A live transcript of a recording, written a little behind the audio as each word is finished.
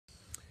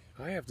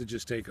I have to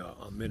just take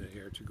a minute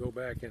here to go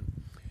back and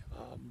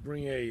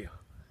bring a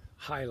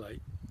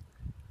highlight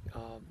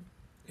um,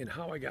 in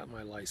how I got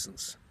my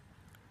license.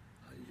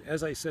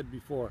 As I said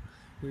before,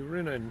 we were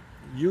in a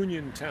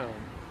union town,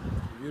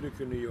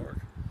 Utica, New York,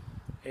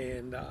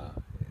 and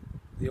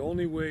the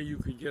only way you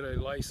could get a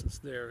license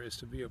there is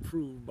to be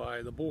approved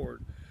by the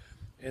board,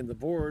 and the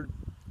board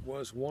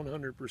was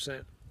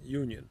 100%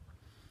 union,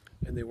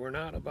 and they were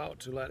not about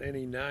to let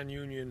any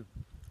non-union,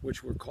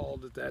 which were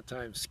called at that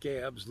time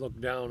scabs, look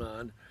down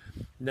on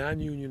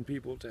non-union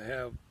people to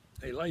have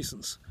a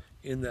license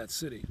in that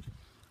city,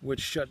 which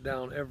shut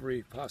down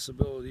every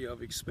possibility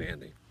of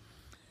expanding.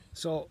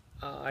 So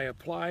I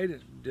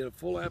applied, did a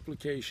full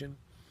application,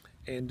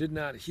 and did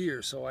not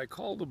hear. So I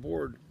called the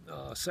board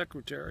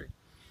secretary,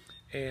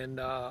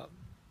 and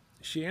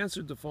she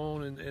answered the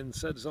phone and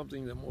said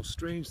something, the most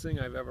strange thing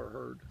I've ever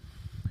heard.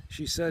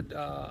 She said,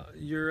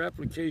 your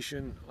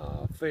application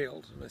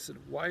failed. And I said,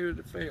 why did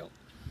it fail?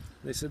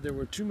 They said there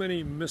were too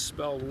many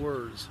misspelled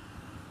words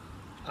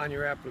on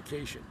your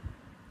application,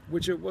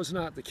 which it was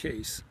not the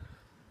case.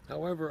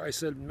 However, I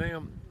said,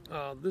 ma'am,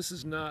 this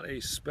is not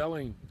a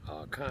spelling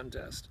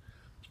contest.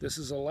 This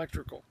is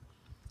electrical.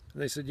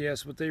 And they said,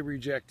 yes, but they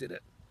rejected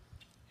it.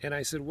 And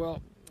I said,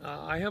 well,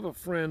 I have a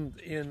friend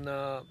in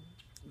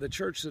the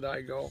church that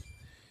I go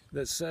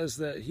that says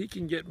that he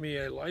can get me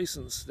a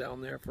license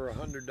down there for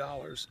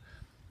 $100,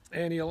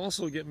 and he'll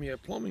also get me a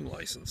plumbing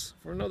license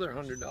for another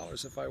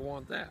 $100 if I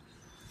want that.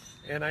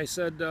 And I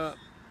said, no,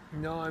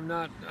 I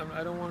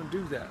don't want to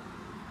do that.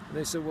 And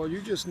they said, well,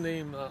 you just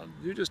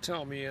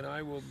tell me and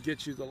I will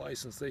get you the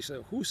license. They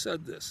said, who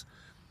said this?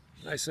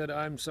 I said,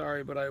 I'm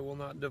sorry, but I will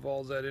not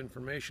divulge that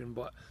information,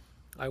 but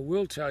I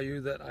will tell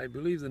you that I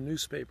believe the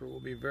newspaper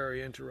will be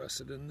very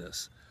interested in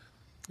this.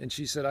 And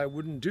she said, I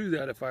wouldn't do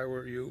that if I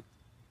were you.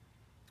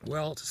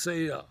 Well, to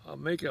say,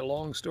 make a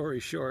long story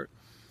short,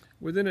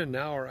 within an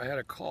hour I had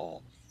a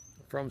call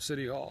from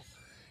City Hall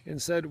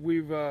and said,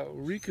 we've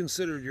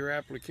reconsidered your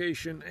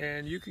application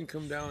and you can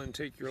come down and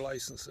take your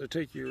license, or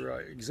take your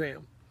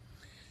exam.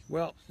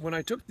 Well, when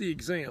I took the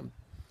exam,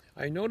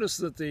 I noticed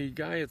that the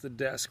guy at the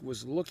desk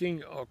was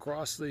looking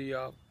across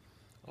the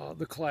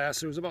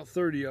class. There was about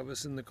 30 of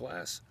us in the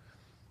class,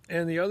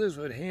 and the others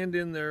would hand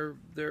in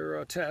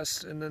their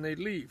tests and then they'd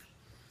leave.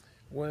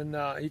 When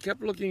he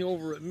kept looking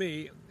over at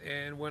me,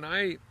 and when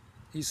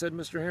he said,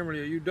 Mr.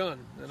 Hammerly, are you done?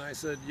 And I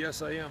said,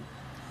 yes, I am.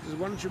 He said,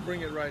 why don't you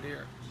bring it right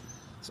here?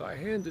 So I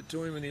handed it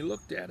to him, and he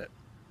looked at it,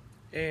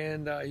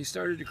 and he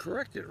started to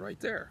correct it right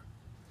there.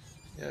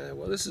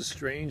 Well, this is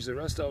strange. The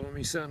rest of them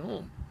he sent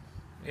home.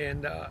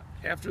 And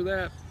after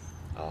that,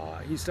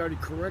 he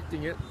started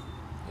correcting it,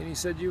 and he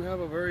said, you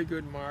have a very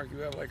good mark. You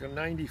have like a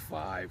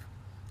 95.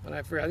 And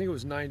I think it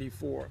was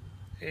 94.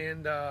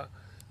 And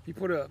he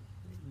put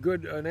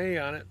an A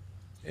on it,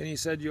 and he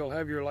said, you'll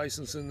have your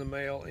license in the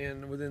mail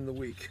within the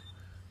week.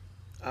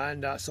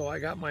 And so I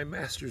got my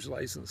master's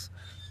license.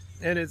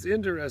 And it's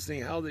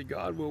interesting how that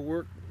God will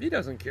work. He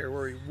doesn't care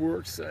where he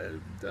works.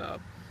 The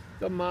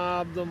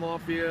mob, the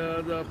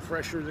mafia, the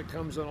pressure that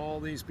comes on all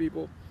these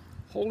people.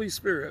 Holy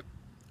Spirit,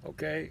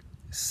 okay,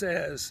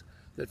 says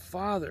that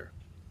Father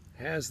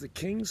has the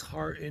king's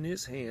heart in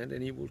his hand,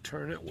 and he will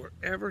turn it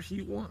wherever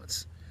he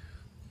wants.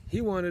 He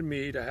wanted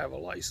me to have a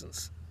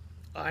license.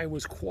 I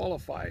was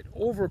qualified,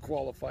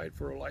 overqualified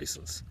for a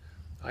license.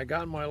 I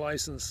got my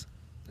license,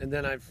 and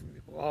then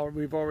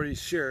we've already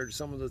shared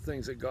some of the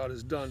things that God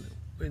has done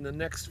in the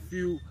next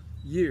few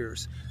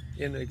years,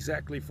 in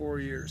exactly 4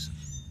 years.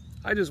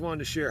 I just wanted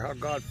to share how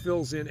God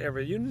fills in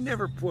everything. You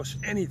never push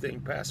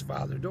anything past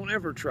Father. Don't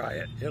ever try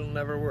it. It'll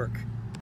never work.